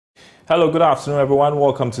Hello, good afternoon, everyone.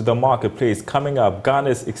 Welcome to the marketplace. Coming up,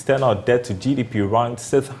 Ghana's external debt to GDP ranked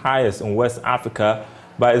 6th highest in West Africa,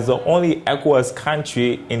 but is the only ECOWAS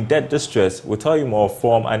country in debt distress. We'll tell you more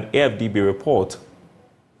from an AFDB report.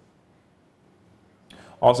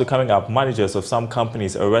 Also coming up, managers of some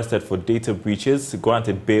companies arrested for data breaches,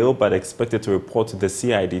 granted bail, but expected to report to the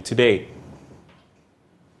CID today.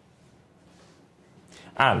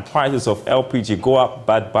 And prices of LPG go up,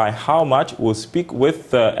 but by how much? We'll speak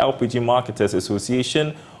with the LPG Marketers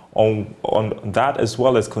Association on that, as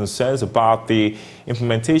well as concerns about the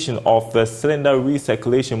implementation of the cylinder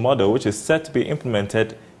recirculation model, which is set to be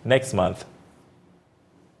implemented next month.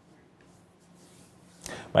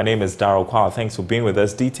 My name is Daryl. Kwawu. Thanks for being with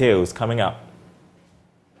us. Details coming up.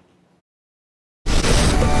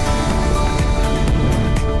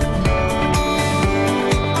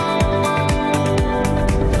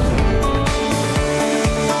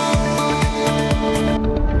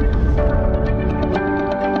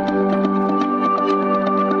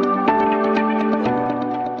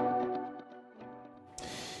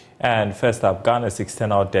 And first up, Ghana's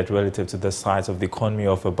external debt relative to the size of the economy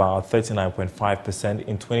of about 39.5%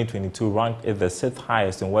 in 2022 ranked it the 6th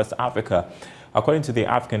highest in West Africa. According to the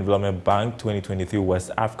African Development Bank 2023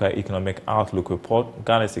 West Africa Economic Outlook report,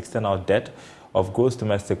 Ghana's external debt of gross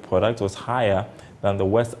domestic product was higher than the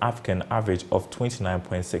West African average of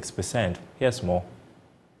 29.6%. Here's more.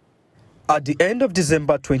 At the end of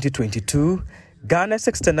December 2022, Ghana's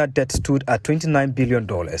external debt stood at $29 billion.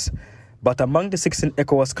 But among the 16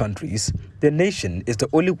 ECOWAS countries, the nation is the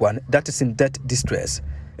only one that is in debt distress.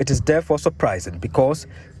 It is therefore surprising because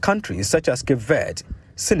countries such as Cape Verde,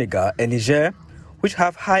 Senegal, and Niger, which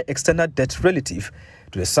have high external debt relative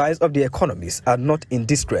to the size of their economies, are not in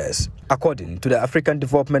distress. According to the African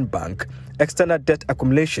Development Bank, external debt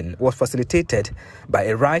accumulation was facilitated by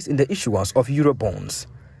a rise in the issuance of Eurobonds.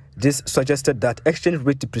 This suggested that exchange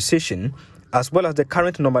rate depreciation, as well as the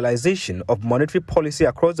current normalization of monetary policy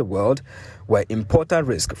across the world, were important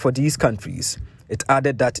risks for these countries. It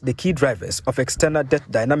added that the key drivers of external debt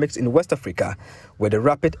dynamics in West Africa were the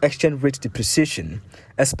rapid exchange rate depreciation,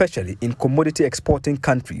 especially in commodity exporting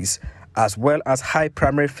countries, as well as high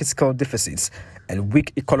primary fiscal deficits and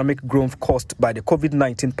weak economic growth caused by the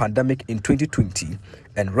COVID-19 pandemic in 2020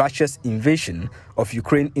 and Russia's invasion of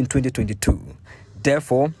Ukraine in 2022.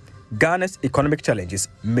 Therefore, Ghana's economic challenges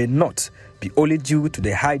may not be only due to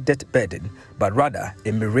the high debt burden, but rather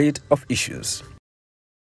a myriad of issues.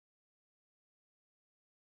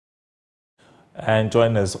 And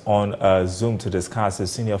join us on Zoom to discuss a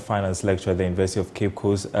senior finance lecturer at the University of Cape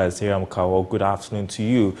Coast, Kwawu. Good afternoon to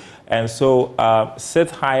you. And so,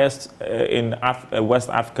 6th highest in West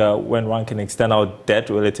Africa when ranking external debt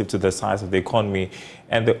relative to the size of the economy,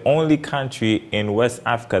 and the only country in West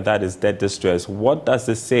Africa that is debt distress. What does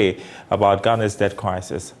this say about Ghana's debt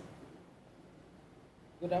crisis?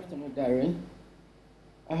 Good afternoon, Daryl.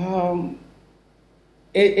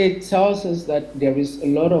 It tells us that there is a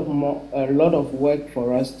lot of work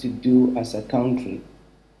for us to do as a country.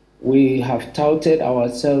 We have touted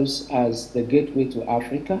ourselves as the gateway to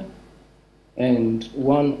Africa and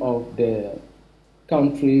one of the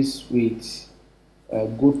countries with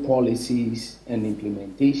good policies and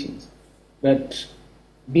implementations. But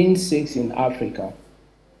being 6th in Africa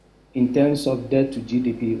in terms of debt to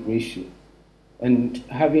GDP ratio, and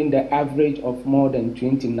having the average of more than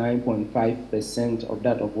 29.5% of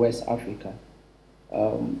that of West Africa,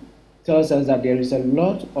 tells us that there is a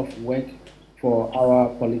lot of work for our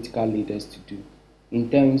political leaders to do in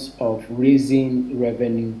terms of raising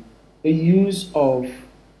revenue, the use of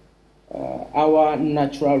our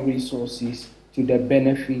natural resources to the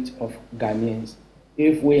benefit of Ghanaians.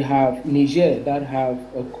 If we have Niger that have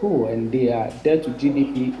a coup and their debt to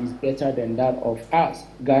GDP is better than that of us,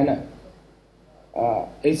 Ghana,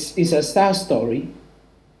 it's a sad story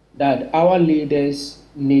that our leaders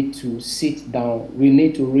need to sit down. We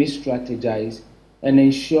need to re-strategize and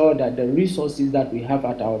ensure that the resources that we have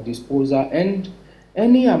at our disposal and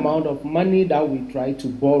any amount of money that we try to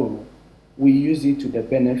borrow, we use it to the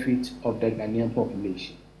benefit of the Ghanaian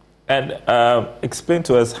population. And explain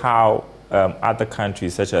to us how other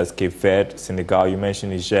countries such as Cape Verde, Senegal, you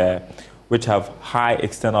mentioned Niger, which have high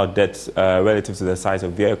external debt relative to the size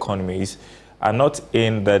of their economies, are not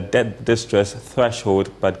in the debt distress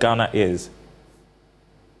threshold, but Ghana is.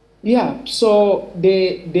 Yeah, so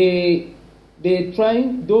those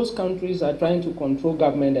countries are trying to control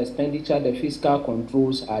government expenditure. The fiscal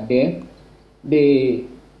controls are there. They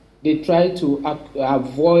try to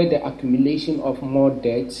avoid the accumulation of more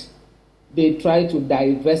debt. They try to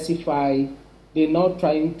diversify. They're not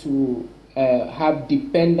trying to have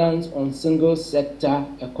dependence on single sector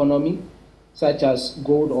economy, such as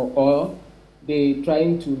gold or oil. They're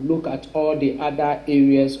trying to look at all the other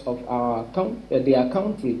areas of their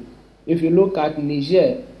country. If you look at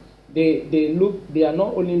Niger, they are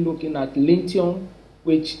not only looking at lithium,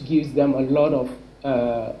 which gives them a lot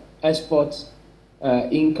of export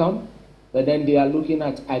income, but then they are looking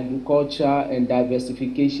at agriculture and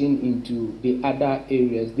diversification into the other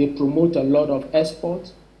areas. They promote a lot of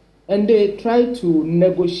exports, and they try to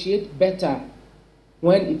negotiate better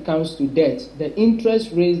when it comes to debt. The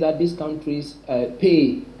interest rates that these countries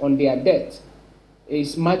pay on their debt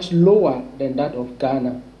is much lower than that of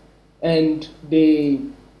Ghana. And they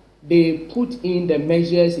put in the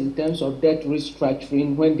measures in terms of debt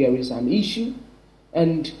restructuring when there is an issue,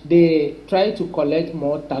 and they try to collect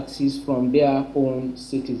more taxes from their own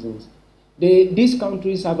citizens. These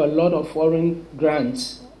countries have a lot of foreign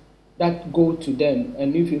grants that go to them.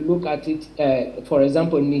 And if you look at it, for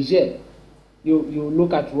example, Niger, you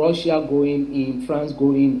look at Russia going in, France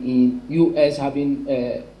going in, US having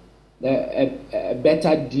a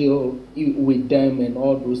better deal with them and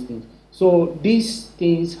all those things. So these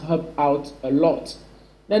things help out a lot.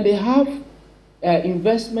 Then they have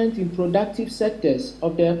investment in productive sectors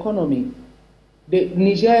of the economy.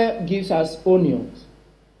 Niger gives us onions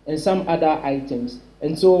and some other items.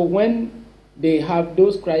 And so when they have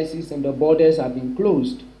those crises and the borders have been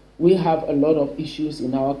closed, we have a lot of issues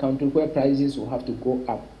in our country where prices will have to go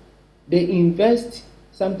up. They invest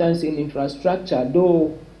sometimes in infrastructure,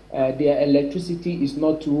 though their electricity is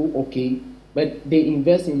not too okay, but they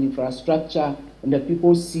invest in infrastructure, and the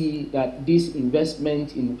people see that this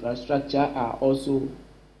investment in infrastructure are also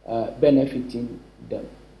benefiting them.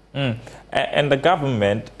 And the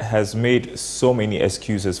government has made so many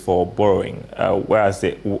excuses for borrowing, whereas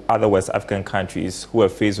the other West African countries who are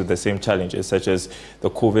faced with the same challenges, such as the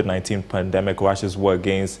COVID-19 pandemic, Russia's war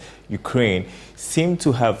against Ukraine, seem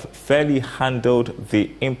to have fairly handled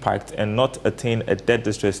the impact and not attain a debt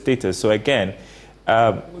distress status. So again,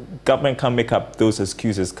 government can't make up those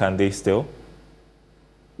excuses, can they still?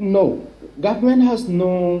 No, government has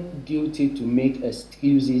no duty to make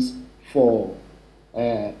excuses for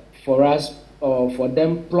us or for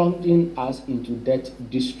them plunging us into debt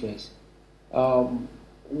distress.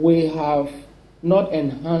 We have not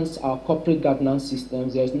enhanced our corporate governance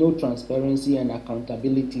systems. There's no transparency and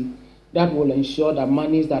accountability that will ensure that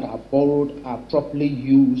monies that are borrowed are properly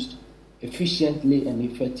used efficiently and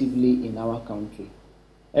effectively in our country.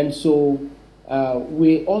 And so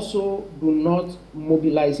we also do not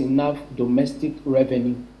mobilize enough domestic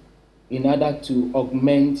revenue in order to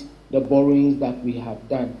augment the borrowings that we have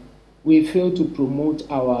done. We fail to promote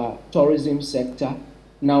our tourism sector.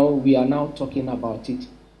 Now we are now talking about it.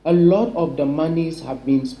 A lot of the monies have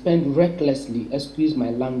been spent recklessly, excuse my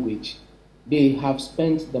language. They have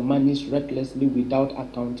spent the monies recklessly without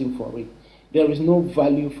accounting for it. There is no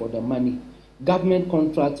value for the money. Government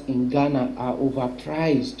contracts in Ghana are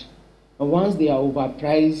overpriced. And once they are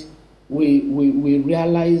overpriced, we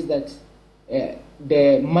realize that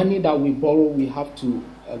the money that we borrow, we have to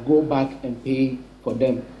go back and pay for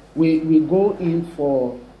them. We go in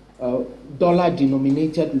for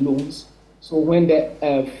dollar-denominated loans. So when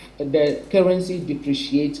the currency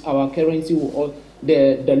depreciates, our currency will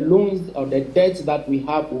the loans or the debts that we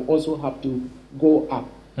have will also have to go up.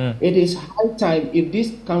 It is high time, if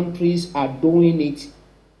these countries are doing it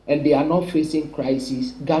and they are not facing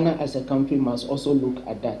crises, Ghana as a country must also look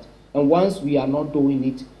at that. And once we are not doing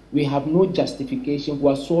it, we have no justification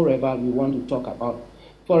whatsoever we want to talk about.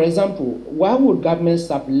 For example, why would government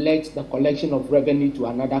sublet the collection of revenue to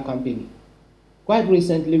another company? Quite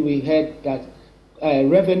recently, we heard that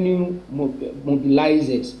revenue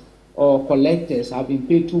mobilizers or collectors have been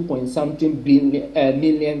paid 2-point-something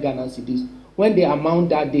million Ghana cedis, when the amount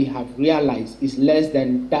that they have realized is less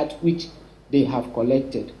than that which they have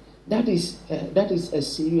collected. That is a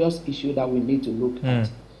serious issue that we need to look at.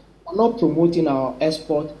 We are not promoting our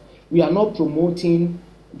export. We are not promoting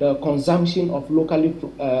the consumption of locally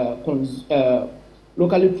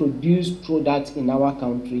produced products in our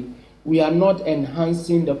country. We are not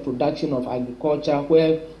enhancing the production of agriculture,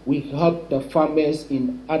 where we help the farmers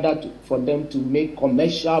in order for them to make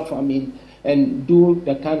commercial farming and do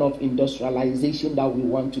the kind of industrialization that we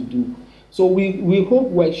want to do. So we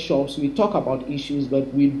hold workshops, we talk about issues,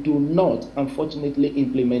 but we do not, unfortunately,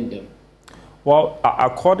 implement them. Well,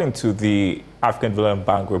 according to the African Development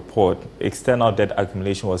Bank report, external debt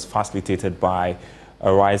accumulation was facilitated by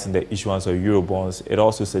a rise in the issuance of Eurobonds. It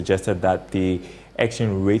also suggested that the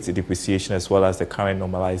exchange rate depreciation as well as the current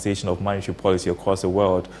normalization of monetary policy across the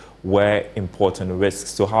world were important risks.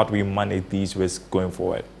 So how do we manage these risks going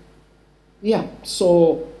forward? Yeah,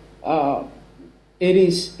 so it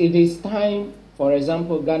is time. For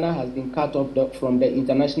example, Ghana has been cut off from the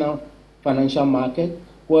international financial market,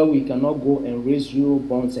 where we cannot go and raise euro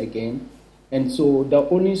bonds again. And so the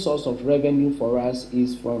only source of revenue for us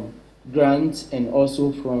is from grants and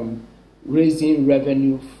also from raising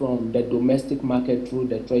revenue from the domestic market through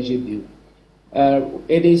the treasury bill.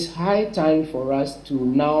 It is high time for us to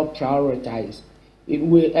now prioritize.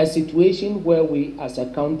 A situation where we, as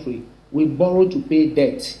a country, we borrow to pay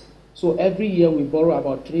debt. So every year we borrow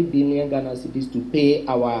about 3 billion Ghana cedis to pay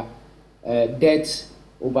our debts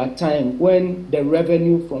over time. When the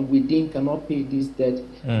revenue from within cannot pay this debt,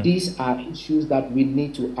 these are issues that we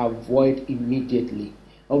need to avoid immediately.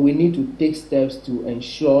 And we need to take steps to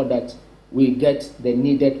ensure that we get the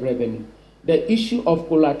needed revenue. The issue of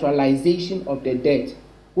collateralization of the debt,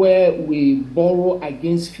 where we borrow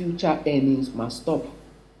against future earnings, must stop.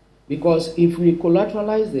 Because if we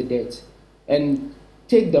collateralize the debt and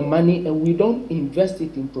take the money and we don't invest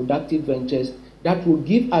it in productive ventures that will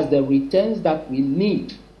give us the returns that we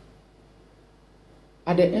need,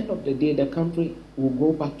 at the end of the day, the country will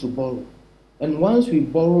go back to borrow. And once we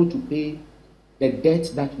borrow to pay the debt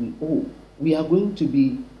that we owe, we are going to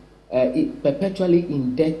be perpetually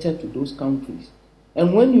indebted to those countries.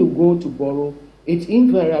 And when you go to borrow, it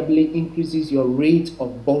invariably increases your rate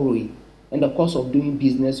of borrowing and the cost of doing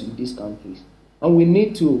business with these countries. And we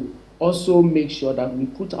need to also make sure that we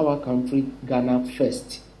put our country, Ghana,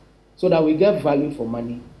 first, so that we get value for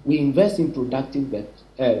money. We invest in productive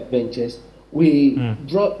ventures. We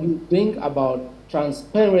bring about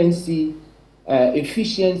transparency,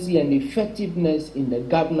 efficiency, and effectiveness in the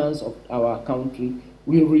governance of our country.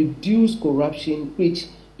 We reduce corruption, which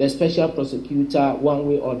the special prosecutor, one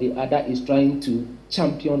way or the other, is trying to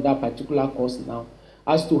champion that particular cause now.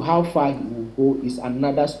 As to how far he will go is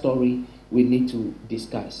another story we need to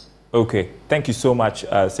discuss. Okay, thank you so much,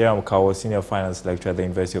 Sarah Kwawu, Senior Finance Lecturer at the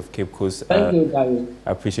University of Cape Coast. Thank you, Daryl.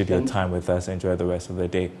 I appreciate your time with us. Enjoy the rest of the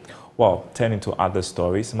day. Well, turning to other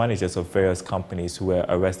stories, managers of various companies who were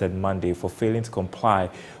arrested Monday for failing to comply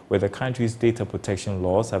with the country's data protection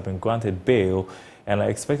laws have been granted bail and are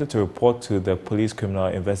expected to report to the Police Criminal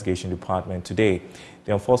Investigation Department today.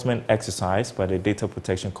 The enforcement exercise by the Data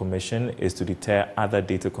Protection Commission is to deter other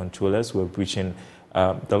data controllers who are breaching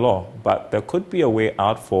the law. But there could be a way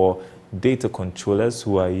out for data controllers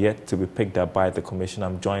who are yet to be picked up by the Commission.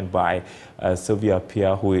 I'm joined by Sylvia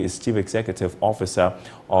Pia, who is Chief Executive Officer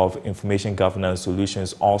of Information Governance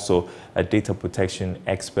Solutions, also a data protection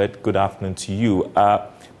expert. Good afternoon to you.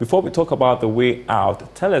 Before we talk about the way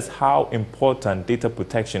out, tell us how important data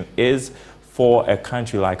protection is for a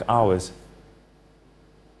country like ours.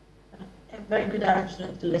 A very good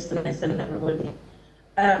afternoon to listeners and everybody.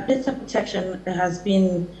 Data protection has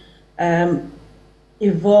been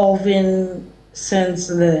evolving since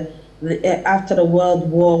after the World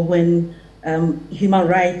War, when human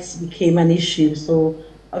rights became an issue. So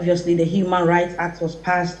obviously the Human Rights Act was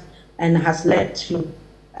passed and has led to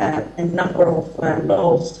a number of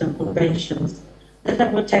laws and conventions. Data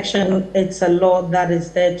protection, it's a law that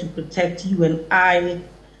is there to protect you and I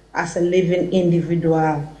as a living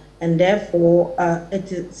individual. And therefore,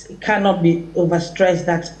 it cannot be overstressed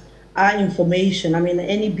that our information, I mean,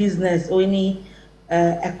 any business or any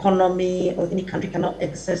economy or any country cannot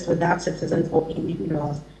exist without citizens or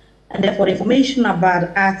individuals. And therefore, the information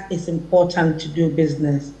about us is important to do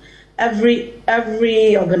business. Every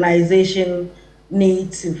organization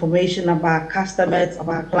needs information about customers,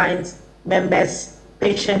 about clients, members,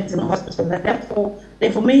 patients in hospitals. And therefore, the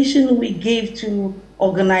information we give to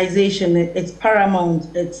organization, it's paramount,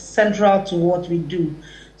 it's central to what we do.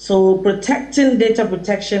 So protecting data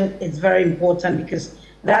protection is very important, because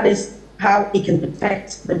that is how it can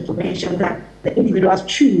protect the information that the individuals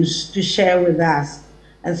choose to share with us.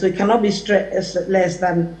 And so it cannot be less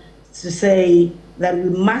than to say that we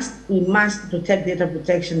must protect data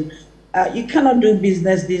protection. You cannot do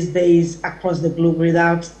business these days across the globe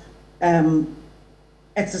without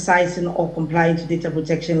exercising or complying to data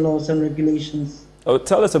protection laws and regulations. Oh,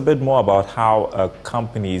 tell us a bit more about how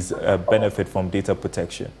companies benefit from data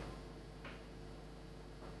protection.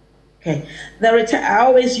 Okay, I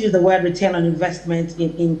always use the word return on investment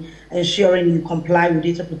in ensuring you comply with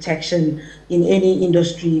data protection in any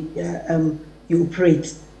industry you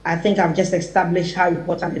operate. I think I've just established how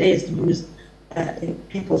important it is to use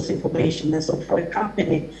people's information. And so for a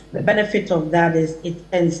company, the benefit of that is it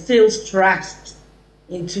instills trust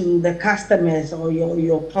into the customers or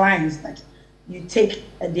your clients, that you take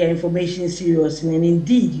their information seriously and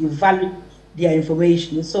indeed you value their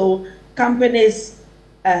information. So companies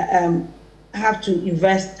have to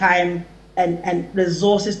invest time and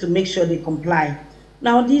resources to make sure they comply.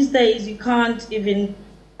 Now, these days, you can't even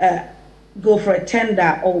go for a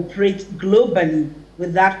tender or operate globally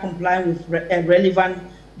without complying with relevant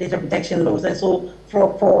data protection laws. And so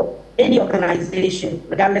for any organization,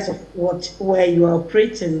 regardless of where you are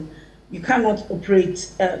operating, you cannot operate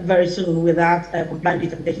very soon without compliant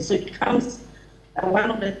data protection. So it becomes one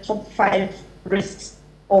of the top 5 risks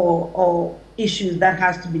or issues that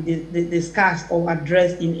has to be discussed or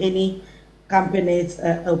addressed in any company's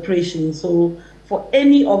operation. So for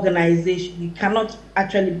any organization, you cannot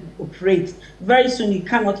actually operate. Very soon, you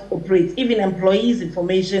cannot operate. Even employees'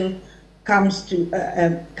 information comes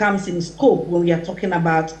in scope when we are talking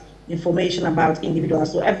about information about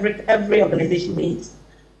individuals. So every organization needs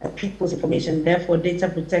people's information. Therefore, data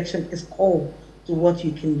protection is core to what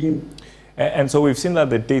you can do. And so we've seen that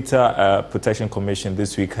the Data Protection Commission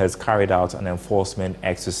this week has carried out an enforcement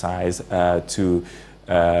exercise to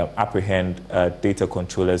apprehend data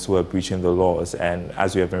controllers who are breaching the laws. And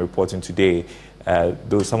as we have been reporting today,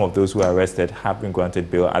 some of those who are arrested have been granted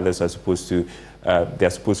bail. Others are supposed to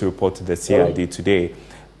report to the CID today.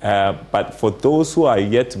 But for those who are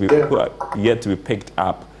yet to be picked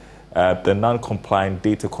up, the non-compliant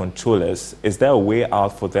data controllers, is there a way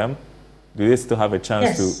out for them? Do they still have a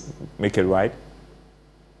chance to make it right?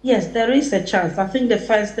 Yes, there is a chance. I think the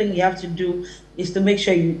first thing you have to do is to make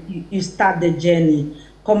sure you start the journey.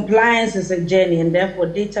 Compliance is a journey, and therefore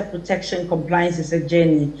data protection compliance is a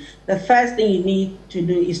journey. The first thing you need to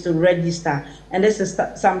do is to register. And this is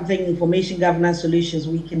something Information Governance Solutions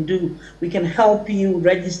we can do. We can help you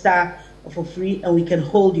register for free, and we can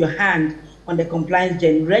hold your hand on the compliance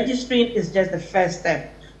journey. Registering is just the first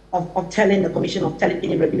step of telling the Commission, of telling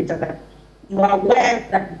any regulator that you are aware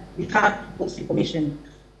that we can't post information,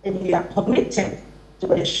 and you are committed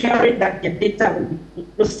to ensuring that your data will be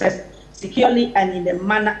processed securely and in a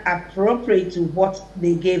manner appropriate to what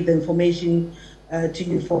they gave the information to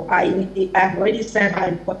you for. I've already said how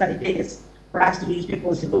important it is for us to use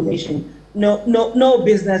people's information. No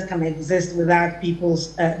business can exist without people's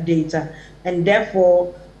data, and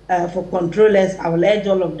therefore, for controllers, I will urge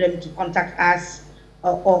all of them to contact us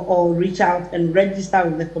or reach out and register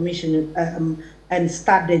with the Commission and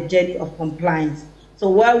start the journey of compliance. So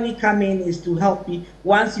where we come in is to help you.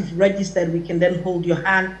 Once you've registered, we can then hold your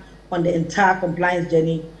hand on the entire compliance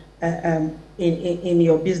journey in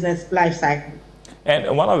your business life cycle.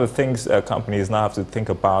 And one of the things companies now have to think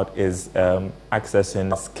about is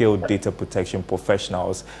accessing skilled data protection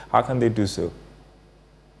professionals. How can they do so?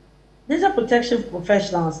 Data protection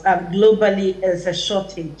professionals globally is a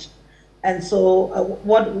shortage. And so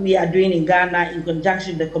what we are doing in Ghana in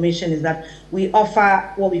conjunction with the Commission is that we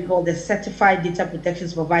offer what we call the Certified Data Protection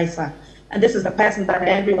Supervisor. And this is the person that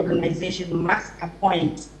every organization must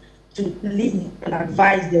appoint to lead and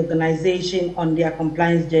advise the organization on their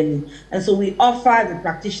compliance journey. And so we offer the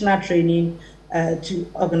practitioner training to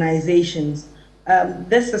organizations.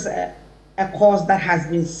 This is a course that has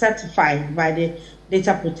been certified by the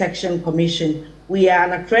Data Protection Commission. We are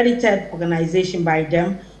an accredited organization by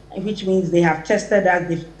them, which means they have tested us,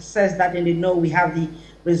 they've assessed that, and they know we have the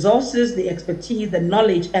resources, the expertise, the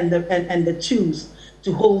knowledge, and the tools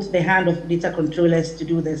to hold the hand of data controllers to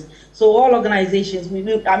do this. So all organizations,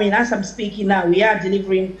 as I'm speaking now, we are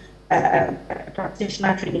delivering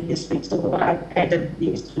practitioner training this week. So what I've added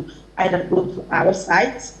is to either go to our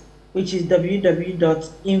site, which is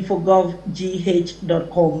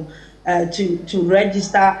www.infogov.gh.com, to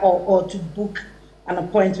register or to book an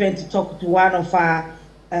appointment to talk to one of our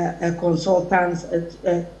consultants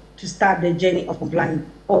to start the journey of compliance,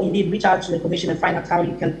 or indeed reach out to the Commission and find out how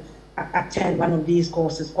you can attend one of these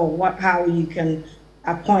courses, or how you can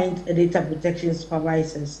appoint a data protection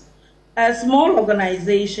supervisors. Small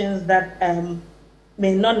organizations that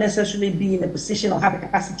may not necessarily be in a position or have a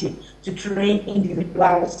capacity to train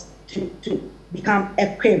individuals to become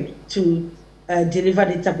equipped to deliver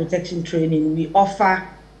data protection training, we offer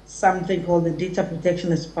something called the Data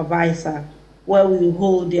Protection Supervisor, where we will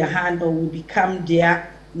hold their hand or will become their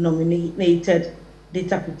nominated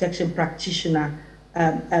data protection practitioner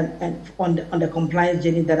and on the compliance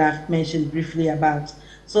journey that I've mentioned briefly about.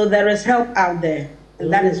 So there is help out there,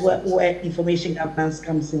 and that is where information governance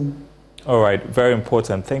comes in. All right, very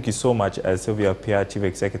important. Thank you so much, Sylvia Pierre, Chief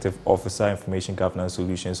Executive Officer, Information Governance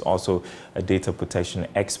Solutions, also a data protection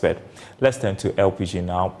expert. Let's turn to LPG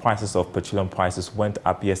now. Prices of petroleum prices went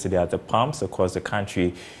up yesterday at the pumps across the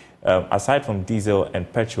country. Aside from diesel and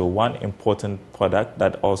petrol, one important product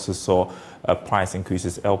that also saw price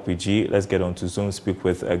increases, LPG. Let's get on to Zoom, speak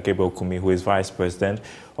with Gabriel Kumi, who is Vice President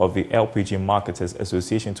of the LPG Marketers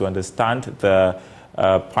Association, to understand the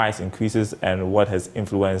price increases and what has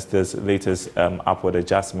influenced this latest upward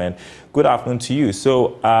adjustment. Good afternoon to you.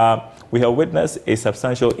 So we have witnessed a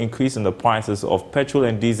substantial increase in the prices of petrol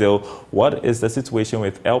and diesel. What is the situation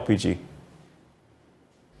with LPG?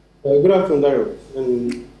 Good afternoon, Daryl,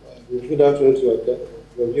 and good afternoon to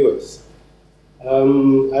your viewers.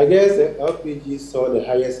 I guess LPG saw the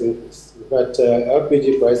highest increase, but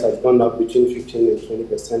LPG price has gone up between 15 and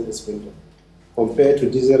 20% this winter, compared to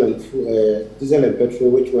diesel and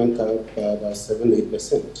petrol, which went up by about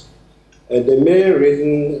 7-8%. The main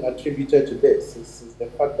reason attributed to this is the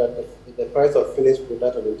fact that the price of finished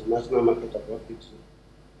product on the international market of LPG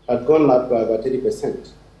had gone up by about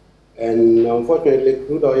 30%. And unfortunately,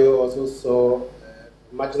 crude oil also saw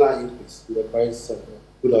a marginal increase in the price of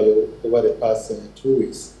crude oil over the past 2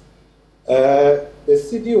 weeks. The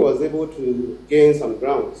city was able to gain some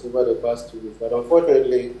grounds over the past 2 weeks, but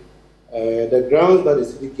unfortunately, the grounds that the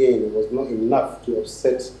city gained was not enough to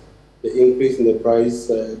offset the increase in the price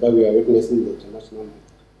that we are witnessing in the international market.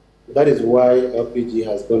 That is why LPG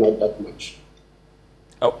has gone up that much.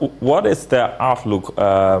 What is the outlook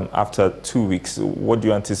after 2 weeks? What do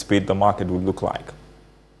you anticipate the market will look like?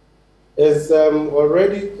 Is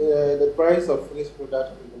already the price of finished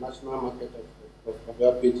product in the national market of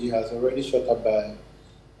LPG has already shot up by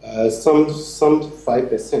some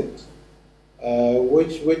 5%,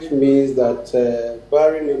 which means that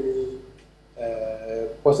barring any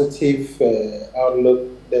positive outlook,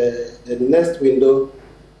 the next window,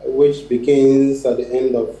 which begins at the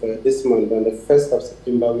end of this month, on the 1st of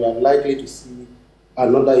September, we are likely to see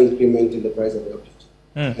another increment in the price of LPG.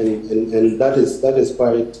 And that is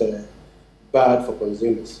quite bad for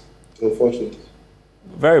consumers, unfortunately.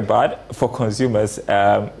 Very bad for consumers,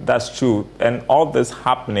 that's true. And all this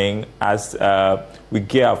happening as we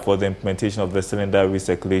gear up for the implementation of the cylinder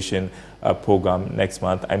recirculation program next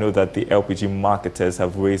month. I know that the LPG marketers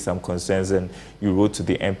have raised some concerns and you wrote to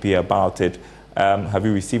the MP about it. Have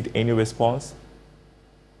you received any response?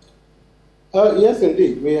 Yes,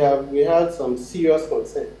 indeed. We had some serious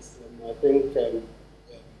concerns. I think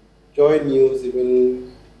JoyNews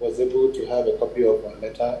even was able to have a copy of our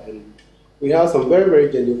letter, and we have some very, very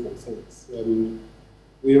genuine concerns.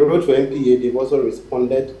 We wrote to NPA, they've also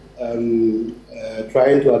responded,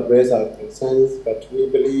 trying to address our concerns, but we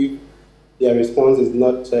believe their response is does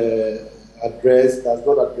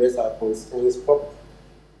not address our concerns properly.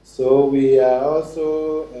 So we are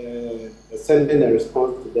also sending a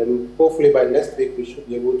response to them. Hopefully by next week we should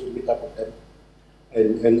be able to meet up with them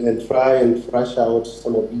and try and thrash out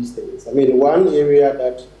some of these things. I mean, one area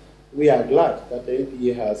that we are glad that the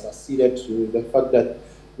NPA has acceded to the fact that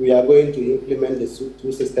we are going to implement the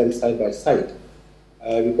two systems side by side,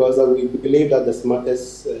 because we believe that the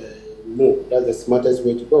smartest move, that's the smartest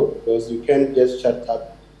way to go, because you can't just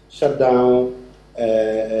shut down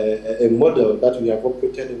a model that we have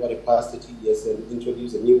operated over the past 30 years and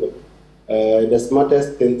introduce a new one. The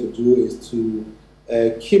smartest thing to do is to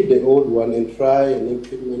keep the old one and try and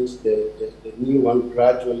implement the new one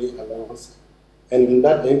gradually alongside. And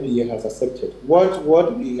that MPA has accepted. What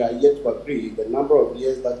we are yet to agree, the number of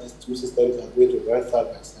years that these two systems are going to run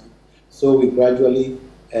side by side, so we gradually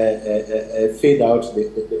fade out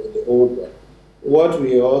the old one. What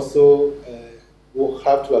we also will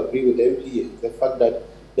have to agree with MPA is the fact that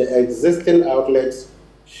the existing outlets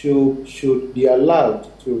should be allowed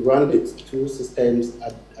to run its two systems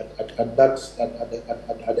at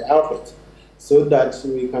the outlet, so that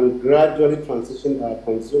we can gradually transition our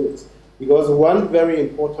consumers. Because one very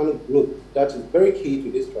important group that is very key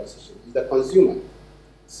to this transition is the consumer.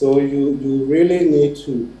 So you really need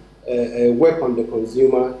to work on the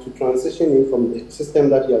consumer to transition him from the system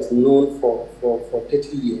that he has known for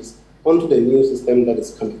 30 years onto the new system that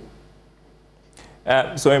is coming.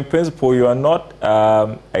 So in principle, you are not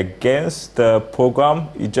against the program,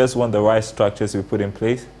 you just want the right structures to be put in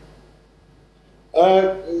place?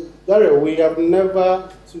 Daryl, we have never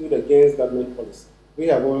stood against government policy. We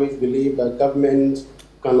have always believed that government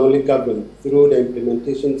can only govern through the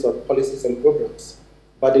implementations of policies and programs.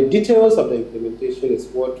 But the details of the implementation is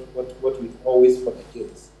what we always fought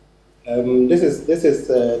against.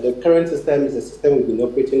 The current system is a system we've been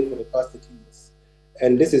operating for the past 30 years.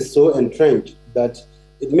 And this is so entrenched that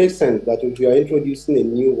it makes sense that if you are introducing a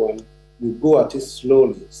new one, you go at it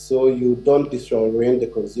slowly, so you don't disorient the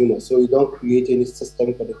consumer, so you don't create any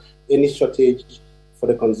system any shortage for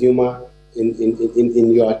the consumer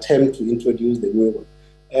in your attempt to introduce the new one.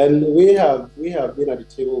 And we have been at the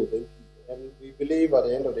table with them, and we believe at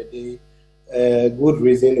the end of the day, good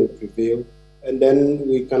reason will prevail, and then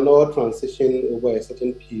we can all transition over a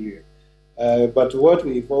certain period. But what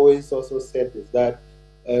we've always also said is that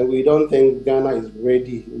We don't think Ghana is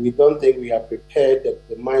ready. We don't think we have prepared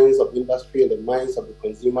the minds of industry and the minds of the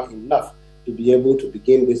consumer enough to be able to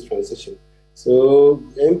begin this transition. So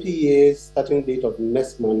MPA starting date of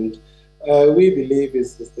next month, we believe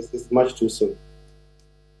is much too soon.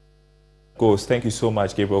 Thank you so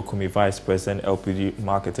much, Gabriel Kumi, Vice President, LPG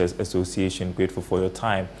Marketers Association. Grateful for your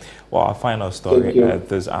time. Well, our final story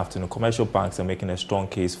this afternoon. Commercial banks are making a strong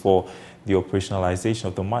case for the operationalization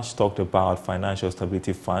of the much talked about Financial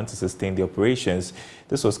Stability Fund to sustain the operations.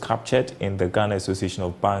 This was captured in the Ghana Association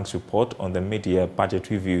of Banks report on the mid-year budget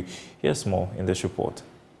review. Here's more in this report.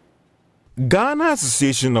 Ghana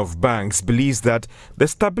Association of Banks believes that the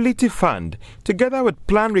Stability Fund, together with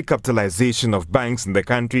planned recapitalization of banks in the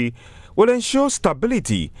country, will ensure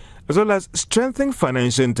stability as well as strengthen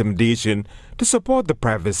financial intermediation to support the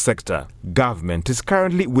private sector. Government is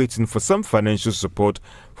currently waiting for some financial support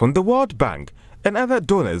from the World Bank and other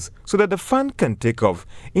donors so that the fund can take off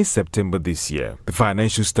in September this year. The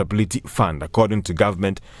Financial Stability Fund, according to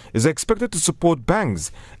government, is expected to support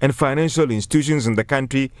banks and financial institutions in the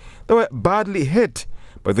country that were badly hit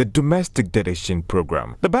by the domestic debt exchange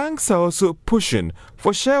program. The banks are also pushing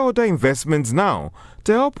for shareholder investments now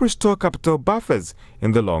to help restore capital buffers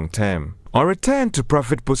in the long term. On return to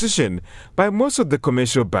profit position by most of the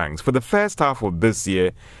commercial banks for the first half of this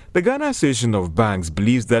year, the Ghana Association of Banks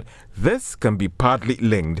believes that this can be partly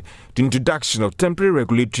linked to introduction of temporary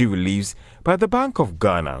regulatory reliefs by the Bank of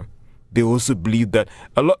Ghana. They also believe that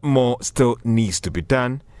a lot more still needs to be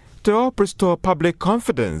done to help restore public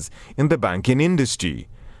confidence in the banking industry,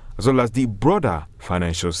 as well as the broader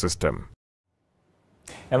financial system.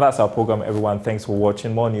 And that's our program, everyone. Thanks for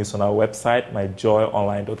watching. More news on our website,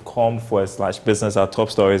 myjoyonline.com/business. Our top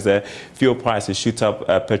stories there. Fuel prices shoot up.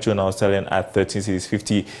 Petrol now selling at 13 cedis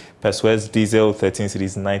 50 per Suez. Diesel 13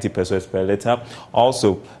 cedis 90 per Suez per litre.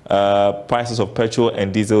 Also, prices of petrol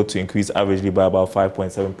and diesel to increase averagely by about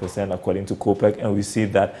 5.7% according to COPEC. And we see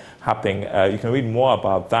that happening. You can read more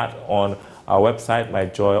about that on our website,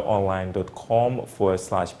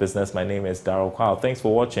 myjoyonline.com/business. My name is Daryl. Kwawu. Thanks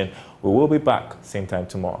for watching. We will be back same time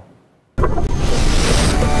tomorrow.